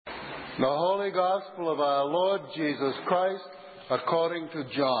The Holy Gospel of our Lord Jesus Christ according to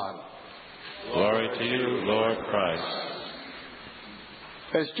John. Glory to you, Lord Christ.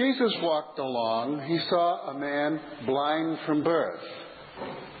 As Jesus walked along, he saw a man blind from birth.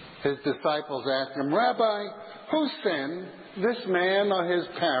 His disciples asked him, "Rabbi, who sinned, this man or his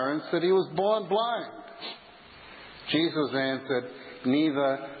parents, that he was born blind?" Jesus answered,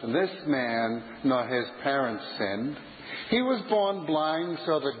 "Neither this man nor his parents sinned. He was born blind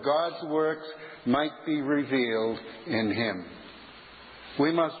so that God's works might be revealed in him.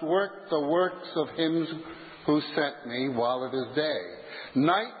 We must work the works of him who sent me while it is day.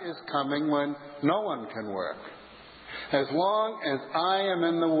 Night is coming when no one can work. As long as I am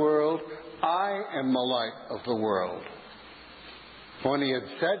in the world, I am the light of the world." When he had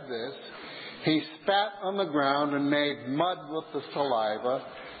said this, he spat on the ground and made mud with the saliva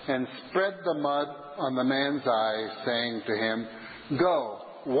and spread the mud on the man's eyes, saying to him, "Go,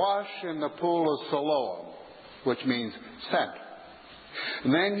 wash in the pool of Siloam," which means sent.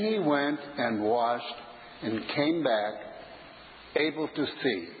 Then he went and washed and came back, able to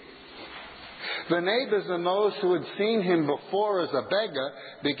see. The neighbors and those who had seen him before as a beggar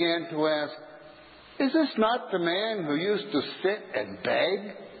began to ask, "Is this not the man who used to sit and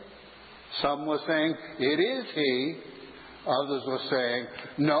beg?" Some were saying, "It is he." Others were saying,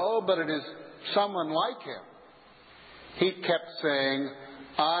 "No, but it is someone like him." He kept saying,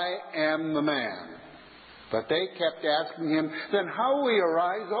 "I am the man." But they kept asking him, "Then how were your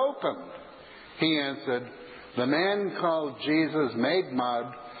eyes opened?" He answered, "The man called Jesus made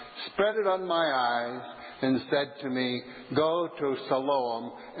mud, spread it on my eyes, and said to me, 'Go to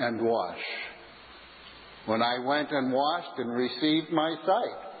Siloam and wash.' When I went and washed and received my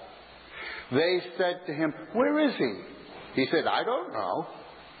sight." They said to him, "Where is he?" He said, "I don't know."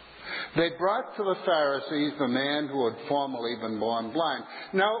 They brought to the Pharisees the man who had formerly been born blind.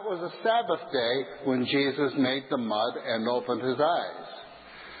 Now it was a Sabbath day when Jesus made the mud and opened his eyes.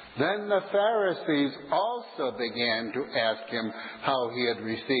 Then the Pharisees also began to ask him how he had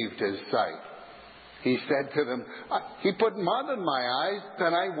received his sight. He said to them, "He put mud in my eyes,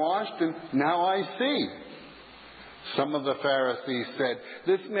 then I washed, and now I see." Some of the Pharisees said,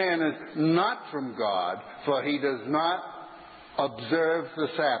 "This man is not from God, for he does not observe the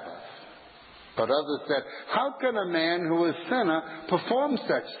Sabbath." But others said, "How can a man who is a sinner perform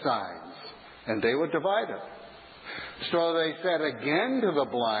such signs?" And they were divided. So they said again to the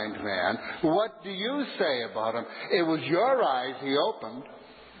blind man, "What do you say about him? It was your eyes he opened."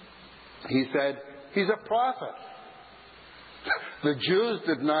 He said, "He's a prophet." The Jews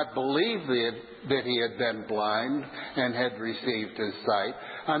did not believe that he had been blind and had received his sight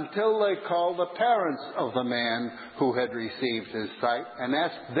until they called the parents of the man who had received his sight and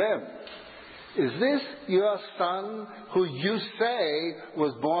asked them, "Is this your son who you say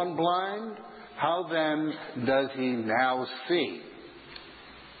was born blind? How then does he now see?"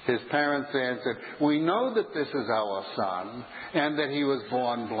 His parents answered, "We know that this is our son and that he was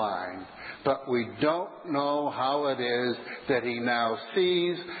born blind, but we don't know how it is that he now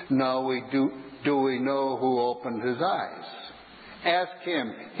sees, nor do we know who opened his eyes. Ask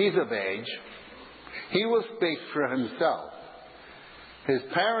him, he's of age. He will speak for himself." His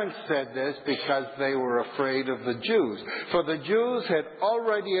parents said this because they were afraid of the Jews, for the Jews had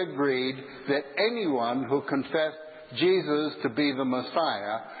already agreed that anyone who confessed Jesus to be the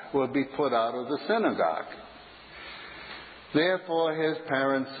Messiah would be put out of the synagogue. Therefore his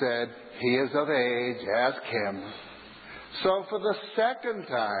parents said, "He is of age, ask him." So for the second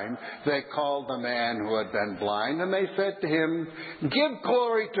time they called the man who had been blind, and they said to him, "Give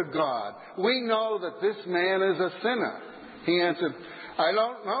glory to God. We know that this man is a sinner." He answered, "I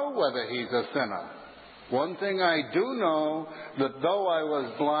don't know whether he's a sinner. One thing I do know, that though I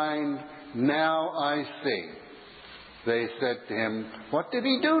was blind, now I see." They said to him, "What did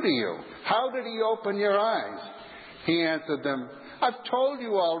he do to you? How did he open your eyes?" He answered them, "I've told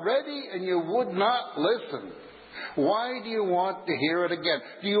you already, and you would not listen. Why do you want to hear it again?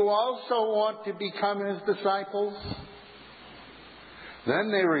 Do you also want to become his disciples?"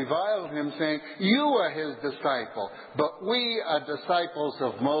 Then they reviled him, saying, "You are his disciple, but we are disciples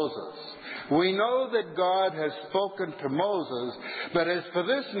of Moses. We know that God has spoken to Moses, but as for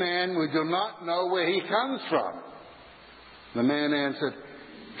this man, we do not know where he comes from." The man answered,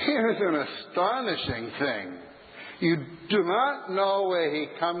 "Here is an astonishing thing. You do not know where he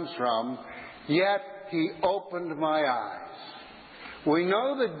comes from, yet he opened my eyes. We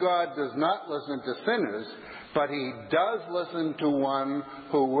know that God does not listen to sinners, but he does listen to one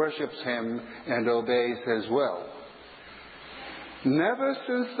who worships him and obeys his will." Never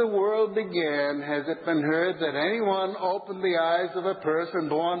since the world began has it been heard that anyone opened the eyes of a person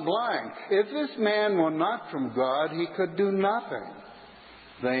born blind. If this man were not from God, he could do nothing."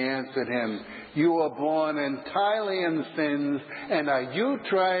 They answered him, "You were born entirely in sins, and are you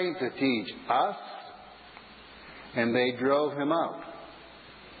trying to teach us?" And they drove him out.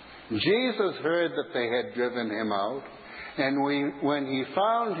 Jesus heard that they had driven him out, and when he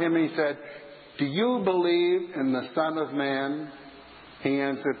found him, he said, "Do you believe in the Son of Man?" He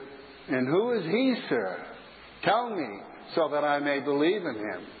answered, "And who is he, sir? Tell me, so that I may believe in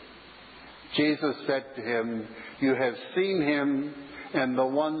him." Jesus said to him, "You have seen him, and the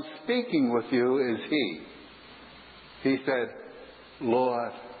one speaking with you is he." He said,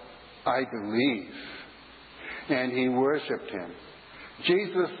 "Lord, I believe." And he worshipped him.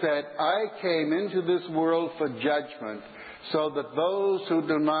 Jesus said, "I came into this world for judgment, so that those who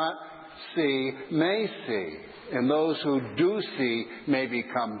do not see may see, and those who do see may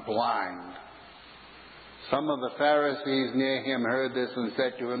become blind." Some of the Pharisees near him heard this and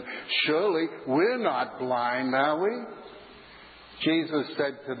said to him, "Surely we're not blind, are we?" Jesus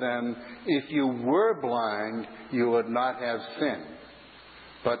said to them, "If you were blind, you would not have sin.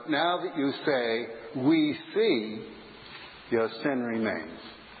 But now that you say, 'We see,' your sin remains."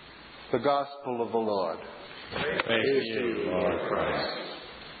 The Gospel of the Lord. Praise to you, Lord Christ.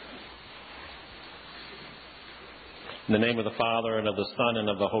 In the name of the Father, and of the Son, and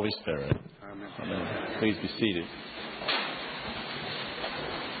of the Holy Spirit. Amen. Amen. Please be seated.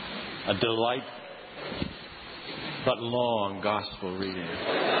 A delightful but long gospel reading.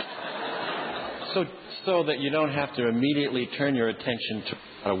 So that you don't have to immediately turn your attention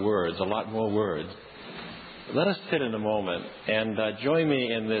to words, a lot more words. Let us sit in a moment and join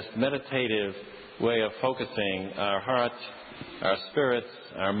me in this meditative way of focusing our hearts, our spirits,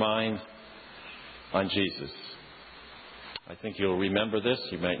 our minds on Jesus. I think you'll remember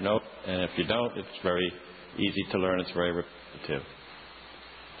this. You might know it. And if you don't, it's very easy to learn. It's very repetitive.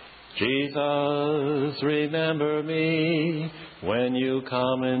 Jesus, remember me when you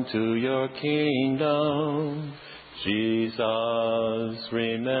come into your kingdom. Jesus,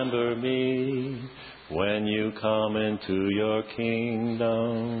 remember me when you come into your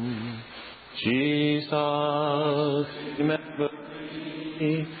kingdom. Jesus, remember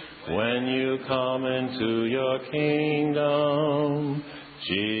me when you come into your kingdom.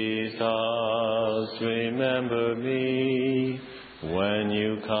 Jesus, remember me when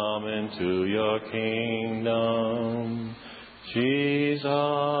you come into your kingdom. Jesus,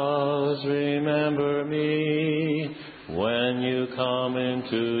 remember me when you come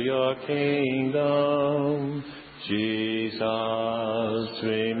into your kingdom. Jesus,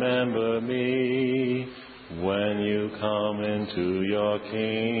 remember me when you come into your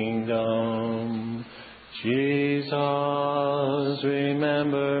kingdom. Jesus,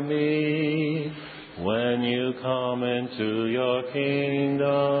 remember me when you come into your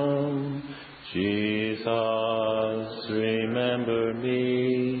kingdom. Jesus, remember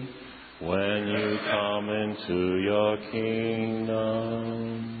me when you come into your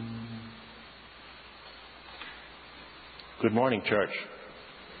kingdom. Good morning, church.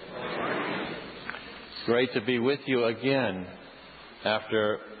 It's great to be with you again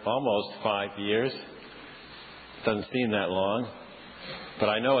after almost 5 years. Doesn't seem that long. But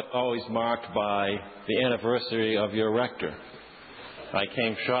I know it's always marked by the anniversary of your rector. I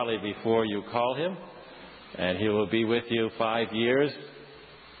came shortly before you called him, and he will be with you 5 years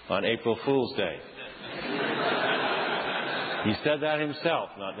on April Fool's Day. He said that himself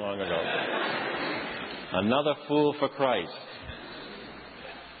not long ago. Another fool for Christ.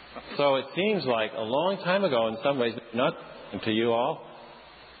 So it seems like a long time ago in some ways, not to you all.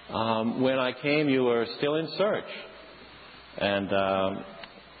 When I came, you were still in search. And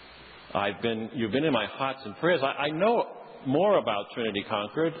you've been in my hearts and prayers. I know more about Trinity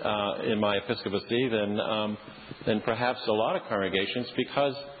Concord in my episcopacy than perhaps a lot of congregations,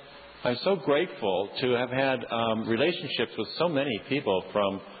 because I'm so grateful to have had relationships with so many people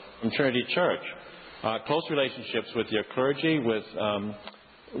from Trinity Church. Close relationships with your clergy,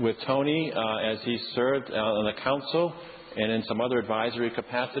 with Tony as he served on the council and in some other advisory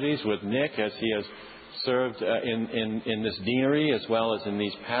capacities, with Nick as he has served in this deanery as well as in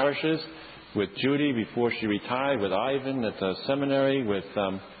these parishes, with Judy before she retired, with Ivan at the seminary, with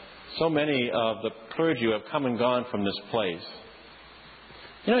so many of the clergy who have come and gone from this place.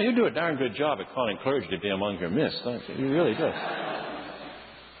 You know, you do a darn good job at calling clergy to be among your midst, don't you? You really do.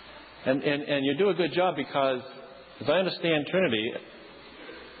 And you do a good job because, as I understand Trinity,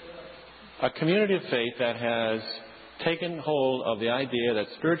 a community of faith that has taken hold of the idea that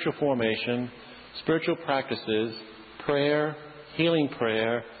spiritual formation, spiritual practices, prayer, healing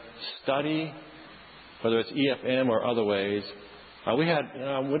prayer, study, whether it's EFM or other ways. We had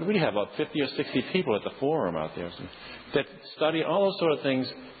about 50 or 60 people at the forum out there that study all those sort of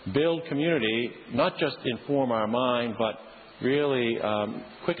things, build community, not just inform our mind, but really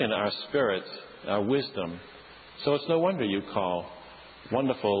quicken our spirits, our wisdom. So it's no wonder you call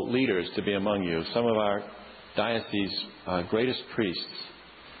wonderful leaders to be among you. Some of our diocese's greatest priests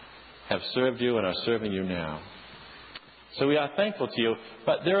have served you and are serving you now. So we are thankful to you.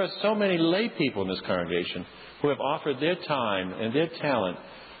 But there are so many lay people in this congregation who have offered their time and their talent,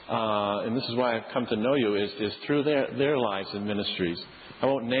 and this is why I've come to know you, is through their lives and ministries. I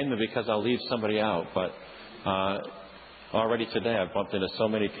won't name them because I'll leave somebody out, but already today I've bumped into so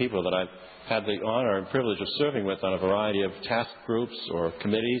many people that I've had the honor and privilege of serving with on a variety of task groups or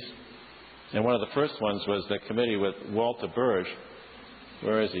committees. And one of the first ones was the committee with Walter Burge.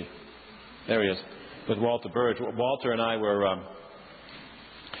 Where is he? There he is. With Walter Burge. Walter and I were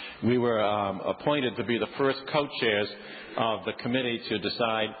appointed to be the first co-chairs of the committee to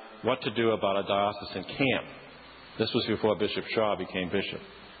decide what to do about a diocesan camp. This was before Bishop Shaw became bishop.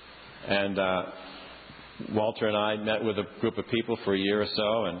 And Walter and I met with a group of people for a year or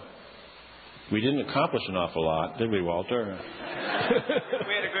so, and we didn't accomplish an awful lot, did we, Walter?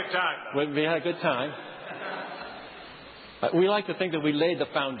 We had a good time. We had a good time. We like to think that we laid the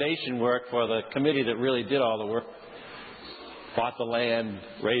foundation work for the committee that really did all the work. Bought the land,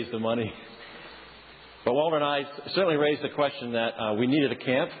 raised the money. But Walter and I certainly raised the question that we needed a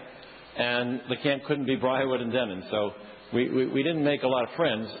camp, and the camp couldn't be Briarwood and Denton. So we didn't make a lot of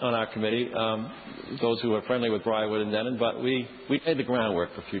friends on our committee, those who were friendly with Briarwood and Denton, but we laid the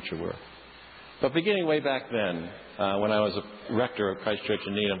groundwork for future work. But beginning way back then, when I was a rector of Christ Church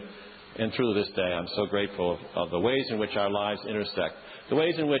in Needham, and through this day, I'm so grateful of the ways in which our lives intersect, the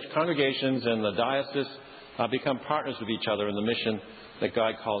ways in which congregations and the diocese become partners with each other in the mission that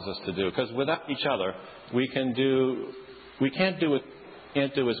God calls us to do. Because without each other, we can't do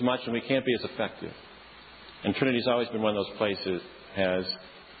as much, and we can't be as effective. And Trinity's always been one of those places has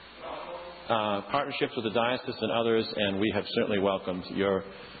partnerships with the diocese and others, and we have certainly welcomed your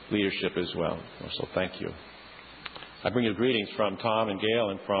leadership as well. So thank you. I bring you greetings from Tom and Gail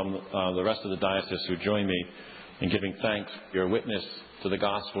and from the rest of the diocese who join me in giving thanks for your witness to the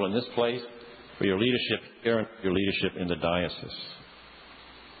gospel in this place, for your leadership here, and your leadership in the diocese.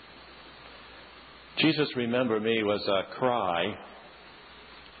 Jesus, Remember Me was a cry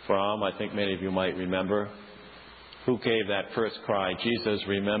from, I think many of you might remember, who gave that first cry, Jesus,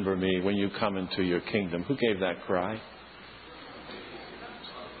 remember me when you come into your kingdom. Who gave that cry?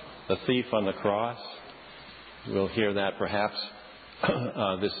 The thief on the cross. We'll hear that perhaps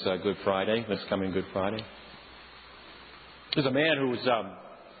this Good Friday, this coming Good Friday. There's a man who was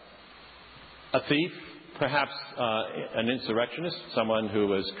a thief, perhaps an insurrectionist, someone who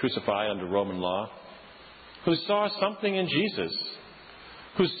was crucified under Roman law, who saw something in Jesus,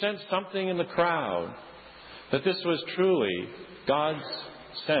 who sensed something in the crowd, that this was truly God's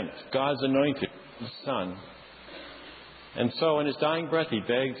sent, God's anointed Son. And so in his dying breath he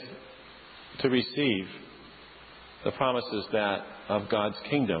begged to receive the promises that of God's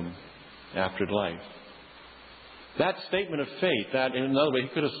kingdom after life. That statement of faith, that in another way, he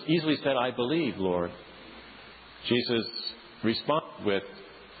could have easily said, I believe, Lord. Jesus responded with,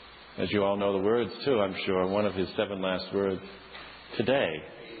 as you all know the words too, I'm sure, one of his 7 last words, today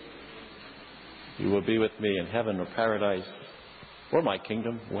you will be with me in heaven or paradise or my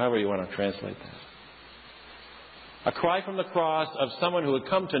kingdom, however you want to translate that. A cry from the cross of someone who had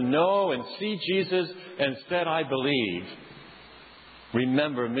come to know and see Jesus and said, I believe.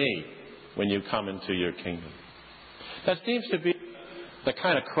 Remember me when you come into your kingdom. That seems to be the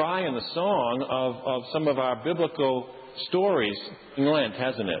kind of cry in the song of some of our biblical stories in Lent,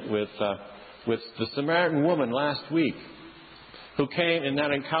 hasn't it? With the Samaritan woman last week, who came in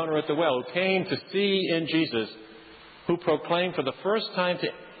that encounter at the well, who came to see in Jesus, who proclaimed for the first time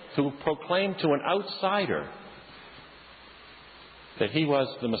to proclaim to an outsider that he was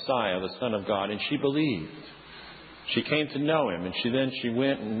the Messiah, the Son of God, and she believed. She came to know him, and she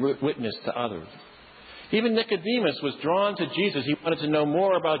went and witnessed to others. Even Nicodemus was drawn to Jesus. He wanted to know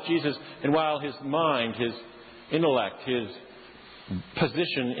more about Jesus, and while his mind, his intellect, his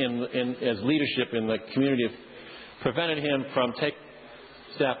position as leadership in the community prevented him from taking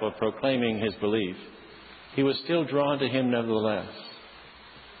the step of proclaiming his belief, he was still drawn to him nevertheless.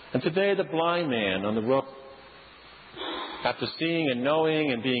 And today the blind man on the road, after seeing and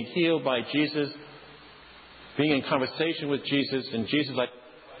knowing and being healed by Jesus, being in conversation with Jesus, and Jesus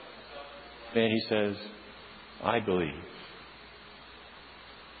and he says, I believe.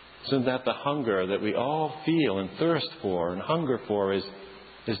 Isn't that the hunger that we all feel and thirst for and hunger for is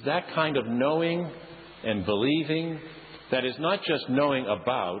that kind of knowing and believing that is not just knowing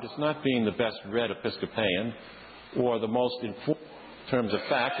about, it's not being the best read Episcopalian or the most informed in terms of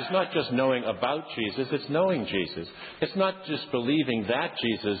fact. It's not just knowing about Jesus, it's knowing Jesus. It's not just believing that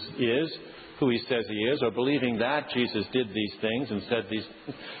Jesus is who he says he is, or believing that Jesus did these things and said these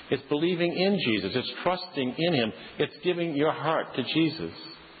things. It's believing in Jesus. It's trusting in him. It's giving your heart to Jesus.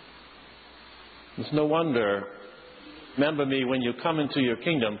 It's no wonder, remember me when you come into your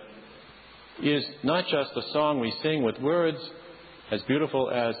kingdom, is not just a song we sing with words, as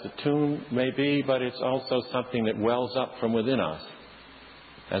beautiful as the tune may be, but it's also something that wells up from within us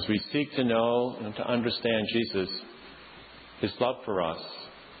as we seek to know and to understand Jesus, his love for us,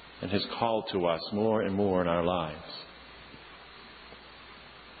 and his call to us more and more in our lives.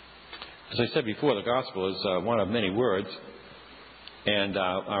 As I said before, the gospel is one of many words, and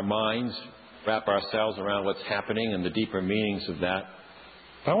our minds wrap ourselves around what's happening and the deeper meanings of that.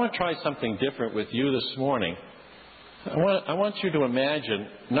 But I want to try something different with you this morning. I want you to imagine,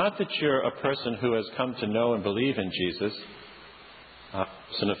 not that you're a person who has come to know and believe in Jesus, a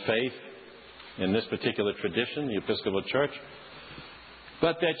person of faith in this particular tradition, the Episcopal Church,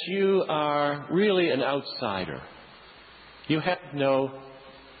 but that you are really an outsider. You have no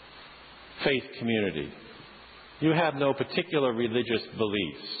faith community. You have no particular religious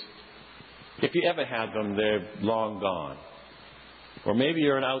beliefs. If you ever had them, they're long gone. Or maybe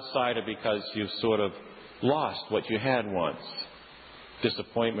you're an outsider because you've sort of lost what you had once.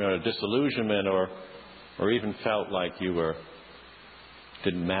 Disappointment or disillusionment, or even felt like you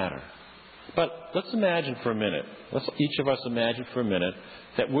didn't matter. But let's imagine for a minute, let's each of us imagine for a minute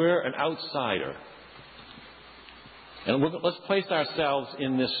that we're an outsider. And let's place ourselves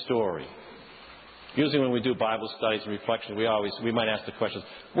in this story. Usually when we do Bible studies and reflection, we might ask the question,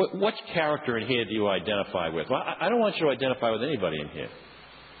 what character in here do you identify with? Well, I don't want you to identify with anybody in here.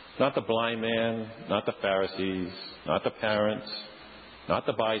 Not the blind man, not the Pharisees, not the parents, not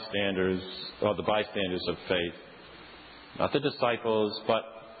the bystanders, or the bystanders of faith, not the disciples, but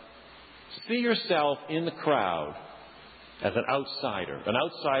see yourself in the crowd as an outsider. An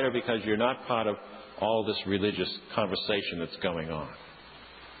outsider because you're not part of all this religious conversation that's going on.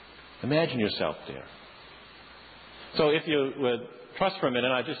 Imagine yourself there. So if you would trust for a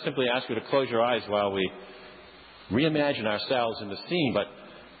minute, I just simply ask you to close your eyes while we reimagine ourselves in the scene, but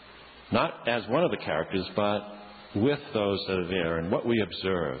not as one of the characters, but with those that are there and what we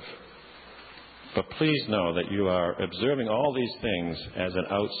observe. But please know that you are observing all these things as an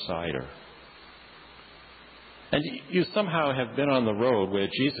outsider. And you somehow have been on the road where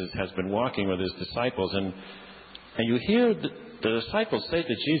Jesus has been walking with his disciples, and you hear the disciples say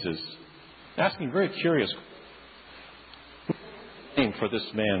to Jesus, asking very curious questions for this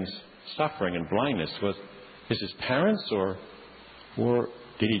man's suffering and blindness. Was his parents, or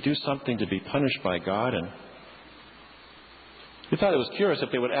did he do something to be punished by God? And we thought it was curious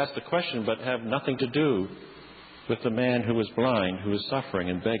if they would ask the question but have nothing to do with the man who was blind, who was suffering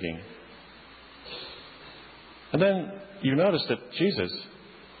and begging. And then you notice that Jesus,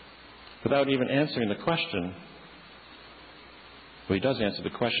 without even answering the question, well, he does answer the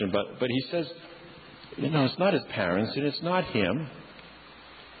question, but he says, it's not his parents and it's not him.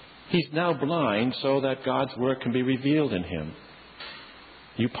 He's now blind so that God's work can be revealed in him.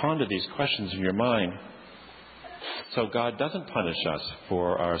 You ponder these questions in your mind. So God doesn't punish us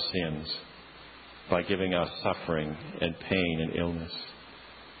for our sins by giving us suffering and pain and illness.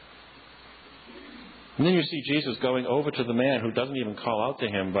 And then you see Jesus going over to the man who doesn't even call out to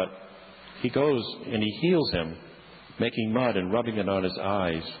him, but he goes and he heals him, making mud and rubbing it on his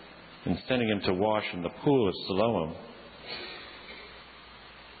eyes and sending him to wash in the pool of Siloam.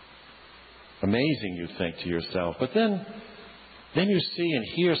 Amazing, you think to yourself. But then you see and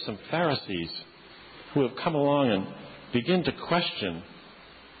hear some Pharisees who have come along and begin to question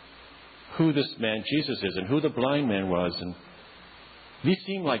who this man Jesus is and who the blind man was. And these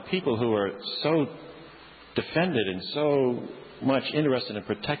seem like people who are so defended and so much interested in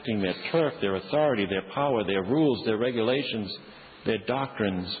protecting their turf, their authority, their power, their rules, their regulations, their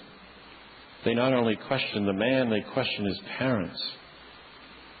doctrines. They not only question the man, they question his parents.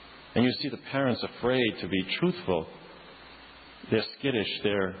 And you see the parents afraid to be truthful. They're skittish,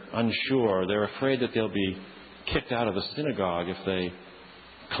 they're unsure, they're afraid that they'll be kicked out of the synagogue if they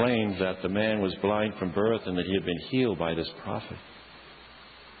claim that the man was blind from birth and that he had been healed by this prophet.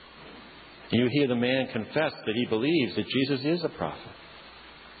 You hear the man confess that he believes that Jesus is a prophet.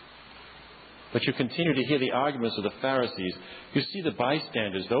 But you continue to hear the arguments of the Pharisees. You see the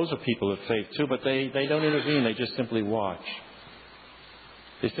bystanders. Those are people of faith too, but they don't intervene. They just simply watch.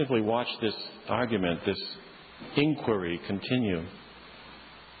 They simply watch this argument, this inquiry continue.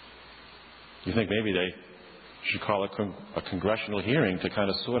 You think maybe they should call a congressional hearing to kind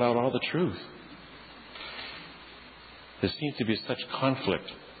of sort out all the truth. There seems to be such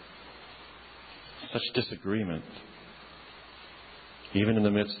conflict, such disagreement, even in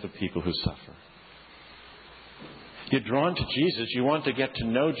the midst of people who suffer. You're drawn to Jesus. You want to get to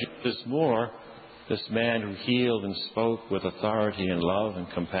know Jesus more, this man who healed and spoke with authority and love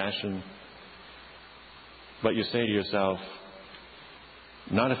and compassion. But you say to yourself,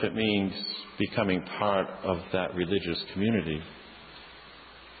 not if it means becoming part of that religious community.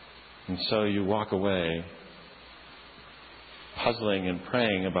 And so you walk away puzzling and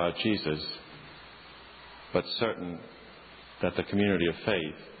praying about Jesus, but certain that the community of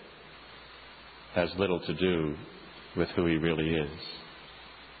faith has little to do with who he really is.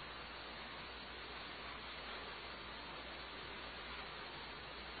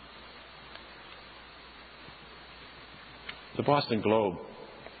 The Boston Globe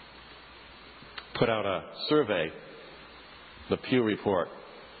put out a survey, the Pew Report,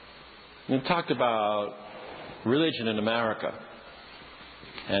 and it talked about religion in America.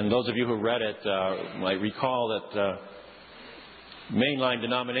 And those of you who read it might recall that mainline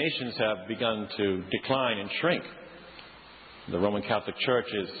denominations have begun to decline and shrink. The Roman Catholic Church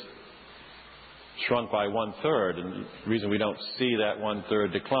is shrunk by 1/3, and the reason we don't see that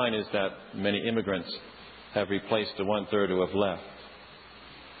 1/3 decline is that many immigrants have replaced the 1/3 who have left.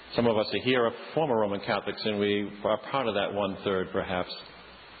 Some of us are here are former Roman Catholics, and we are part of that 1/3 perhaps,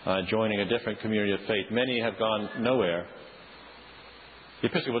 joining a different community of faith. Many have gone nowhere. The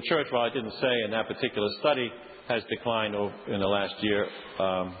Episcopal Church, while I didn't say in that particular study, has declined in the last year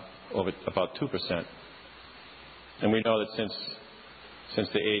over about 2%. And we know that since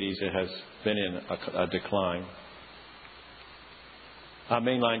the 80s it has been in a decline. Our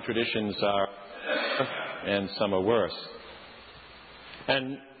mainline traditions are, and some are worse.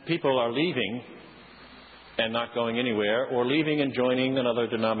 And people are leaving and not going anywhere, or leaving and joining another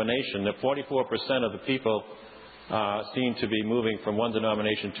denomination. That 44% of the people seem to be moving from one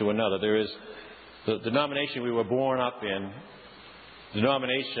denomination to another. There is the denomination we were born up in,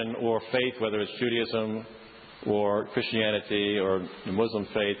 denomination or faith, whether it's Judaism or Christianity or the Muslim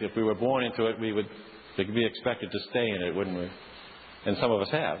faith. If we were born into it, we would be expected to stay in it, wouldn't we? And some of us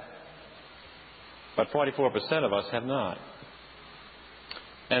have. But 44% of us have not.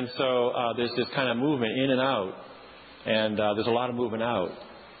 And so there's this kind of movement in and out, and there's a lot of movement out.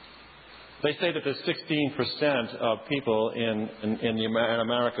 They say that there's 16% of people in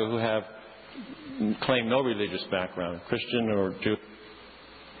America who have claim no religious background, Christian or Jew,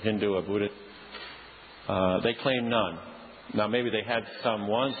 Hindu or Buddhist. They claim none. Now, maybe they had some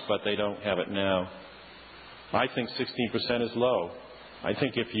once, but they don't have it now. I think 16% is low. I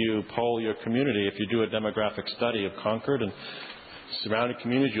think if you poll your community, if you do a demographic study of Concord and surrounding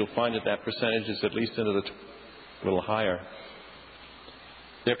communities, you'll find that percentage is at least into a little higher.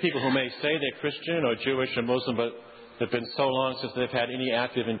 There are people who may say they're Christian or Jewish or Muslim, but it's been so long since they've had any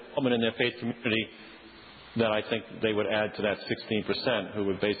active involvement in their faith community that I think they would add to that 16% who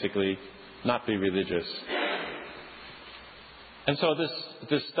would basically not be religious. And so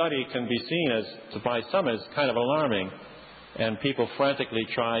this study can be seen by some as kind of alarming, and people frantically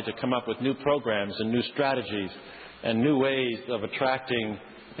try to come up with new programs and new strategies and new ways of attracting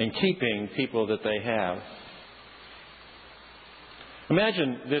and keeping people that they have.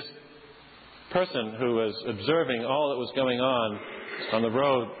 Imagine this person who was observing all that was going on the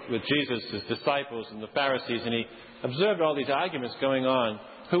road with Jesus, his disciples, and the Pharisees, and he observed all these arguments going on,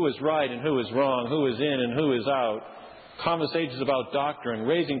 who is right and who is wrong, who is in and who is out, conversations about doctrine,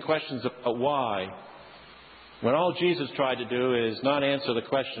 raising questions about why, when all Jesus tried to do is not answer the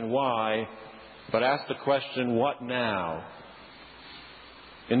question why, but ask the question, what now?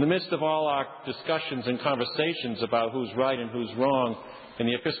 In the midst of all our discussions and conversations about who's right and who's wrong in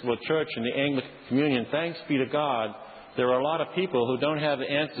the Episcopal Church and the Anglican Communion, thanks be to God, there are a lot of people who don't have the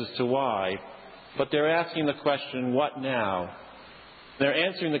answers to why, but they're asking the question, what now? They're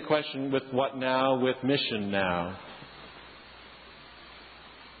answering the question with what now, with mission now.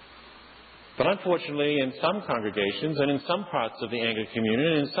 But unfortunately, in some congregations and in some parts of the Anglican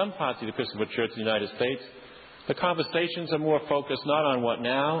Communion and in some parts of the Episcopal Church in the United States, the conversations are more focused not on what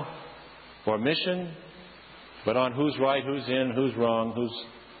now or mission, but on who's right, who's in, who's wrong,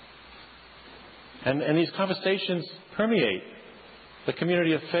 And these conversations permeate the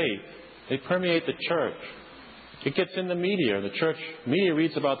community of faith. They permeate the church. It gets in the media. The church media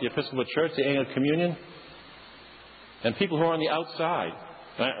reads about the Episcopal Church, the Anglican Communion, and people who are on the outside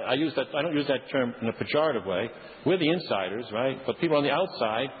I don't use that term in a pejorative way. We're the insiders, right? But people on the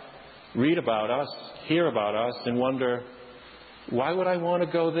outside read about us, hear about us, and wonder, why would I want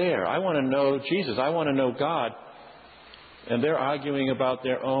to go there? I want to know Jesus. I want to know God. And they're arguing about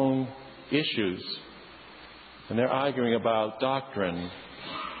their own issues. And they're arguing about doctrine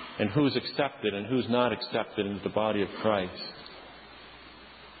and who's accepted and who's not accepted into the body of Christ.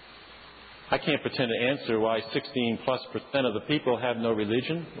 I can't pretend to answer why 16+% of the people have no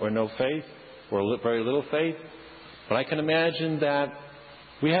religion or no faith or very little faith. But I can imagine that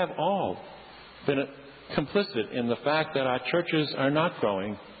we have all been complicit in the fact that our churches are not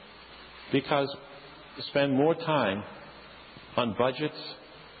growing because we spend more time on budgets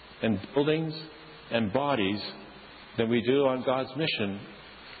and buildings and bodies than we do on God's mission.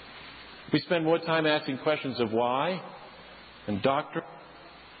 We spend more time asking questions of why and doctrine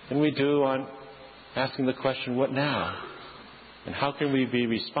than we do on asking the question, what now? And how can we be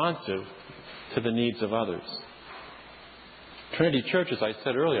responsive to the needs of others? Trinity Church, as I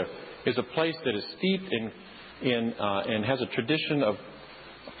said earlier, is a place that is steeped in and has a tradition of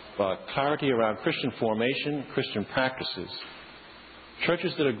clarity around Christian formation, Christian practices.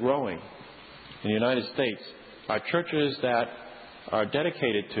 Churches that are growing in the United States are churches that are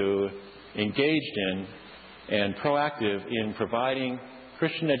dedicated to, engaged in, and proactive in providing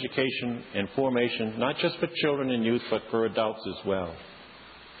Christian education and formation, not just for children and youth, but for adults as well.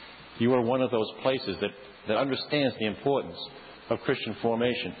 You are one of those places that understands the importance of Christian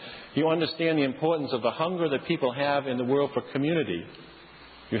formation. You understand the importance of the hunger that people have in the world for community.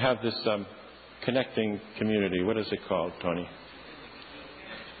 You have this connecting community. What is it called, Tony?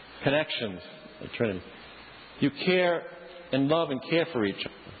 Connections at Trinity. You care and love and care for each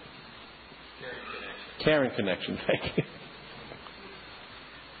other. Caring connection. Thank you.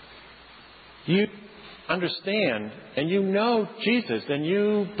 You understand and you know Jesus and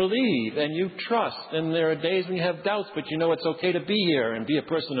you believe and you trust, and there are days when you have doubts, but you know it's okay to be here and be a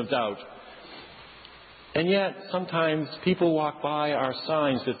person of doubt. And yet sometimes people walk by our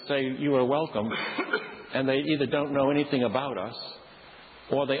signs that say you are welcome, and they either don't know anything about us,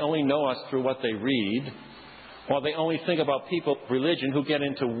 or they only know us through what they read, or they only think about people of religion who get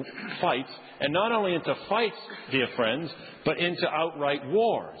into fights, and not only into fights, dear friends, but into outright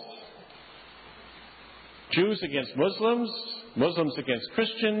wars. Jews against Muslims, Muslims against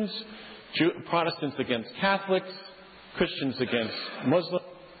Christians, Protestants against Catholics, Christians against Muslims.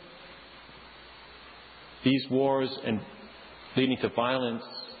 These wars and leading to violence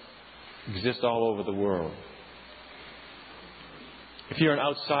exist all over the world. If you're an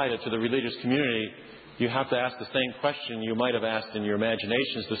outsider to the religious community, you have to ask the same question you might have asked in your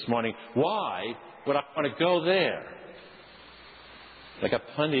imaginations this morning. Why would I want to go there? I got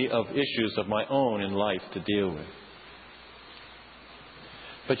plenty of issues of my own in life to deal with.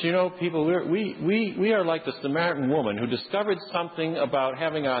 But you know, people, we are like the Samaritan woman who discovered something about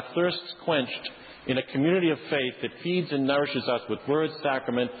having our thirsts quenched in a community of faith that feeds and nourishes us with word,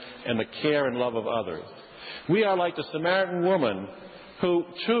 sacrament, and the care and love of others. We are like the Samaritan woman who,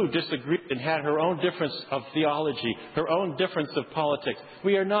 too, disagreed and had her own difference of theology, her own difference of politics.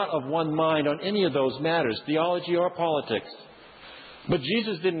 We are not of one mind on any of those matters, theology or politics. But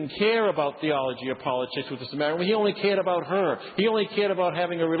Jesus didn't care about theology or politics with the Samaritan. He only cared about her. He only cared about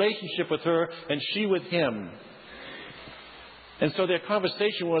having a relationship with her and she with him. And so their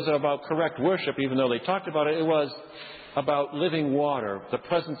conversation wasn't about correct worship, even though they talked about it. It was about living water, the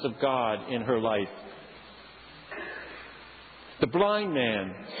presence of God in her life. The blind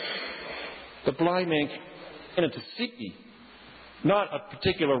man came to see not a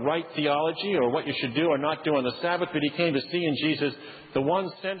particular right theology or what you should do or not do on the Sabbath, but he came to see in Jesus the one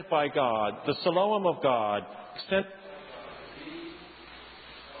sent by God, the Siloam of God, sent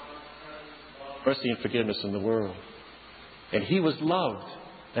mercy and forgiveness in the world. And he was loved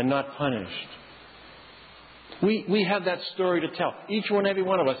and not punished. We have that story to tell. Each one, every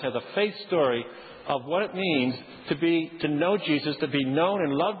one of us has a faith story of what it means to know Jesus, to be known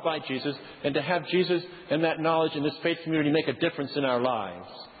and loved by Jesus, and to have Jesus and that knowledge in this faith community make a difference in our lives.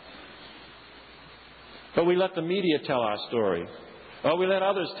 But we let the media tell our story. Or we let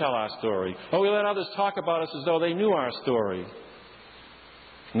others tell our story. Or we let others talk about us as though they knew our story.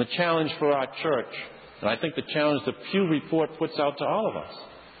 And the challenge for our church, and I think the challenge the Pew Report puts out to all of us,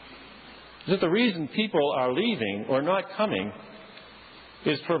 is that the reason people are leaving or not coming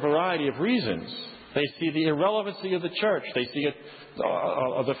is for a variety of reasons. They see the irrelevancy of the church. They see it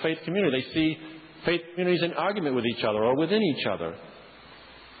of the faith community. They see faith communities in argument with each other or within each other.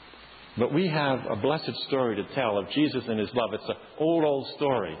 But we have a blessed story to tell of Jesus and his love. It's an old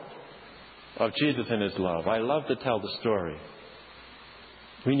story of Jesus and his love. I love to tell the story.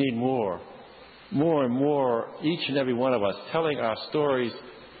 We need more and more, each and every one of us, telling our stories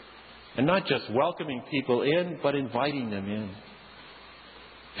and not just welcoming people in, but inviting them in.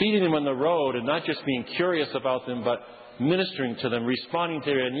 Feeding them on the road and not just being curious about them, but ministering to them, responding to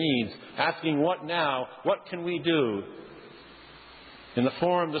their needs, asking what now, what can we do? In the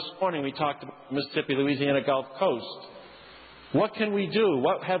forum this morning, we talked about Mississippi, Louisiana, Gulf Coast. What can we do?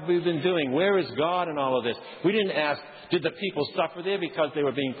 What have we been doing? Where is God in all of this? We didn't ask, did the people suffer there because they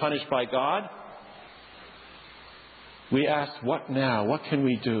were being punished by God? We asked, what now? What can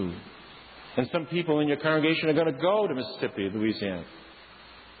we do? And some people in your congregation are going to go to Mississippi, Louisiana.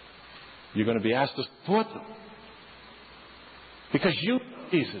 You're going to be asked to support them. Because you know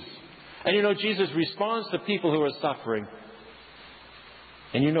Jesus. And you know Jesus responds to people who are suffering.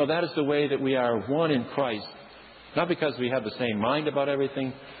 And you know that is the way that we are one in Christ. Not because we have the same mind about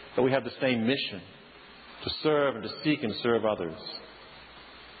everything, but we have the same mission. To serve and to seek and serve others.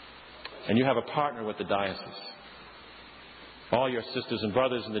 And you have a partner with the diocese. All your sisters and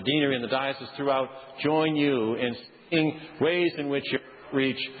brothers in the deanery and the diocese throughout join you in seeing ways in which your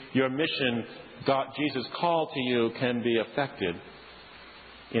reach, your mission, God, Jesus' call to you can be effected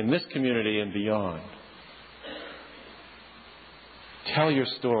in this community and beyond. Tell your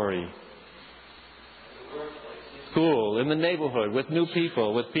story. School, in the neighborhood, with new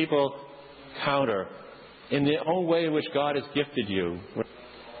people, with people encounter, in the own way in which God has gifted you.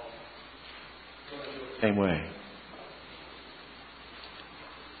 Same way.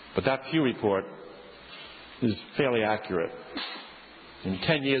 But that Pew report is fairly accurate. In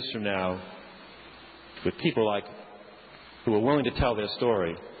 10 years from now, with people like who are willing to tell their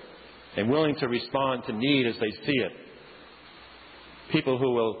story and willing to respond to need as they see it, people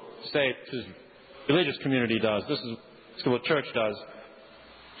who will say, this is what the religious community does, this is what the church does,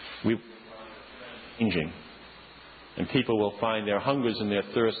 we're changing. And people will find their hungers and their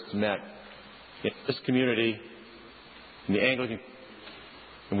thirsts met in this community, in the Anglican,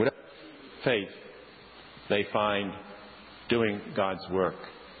 in whatever faith they find doing God's work,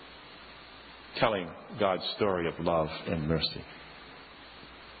 telling God's story of love and mercy.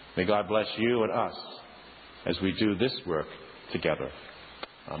 May God bless you and us as we do this work together.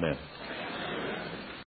 Amen.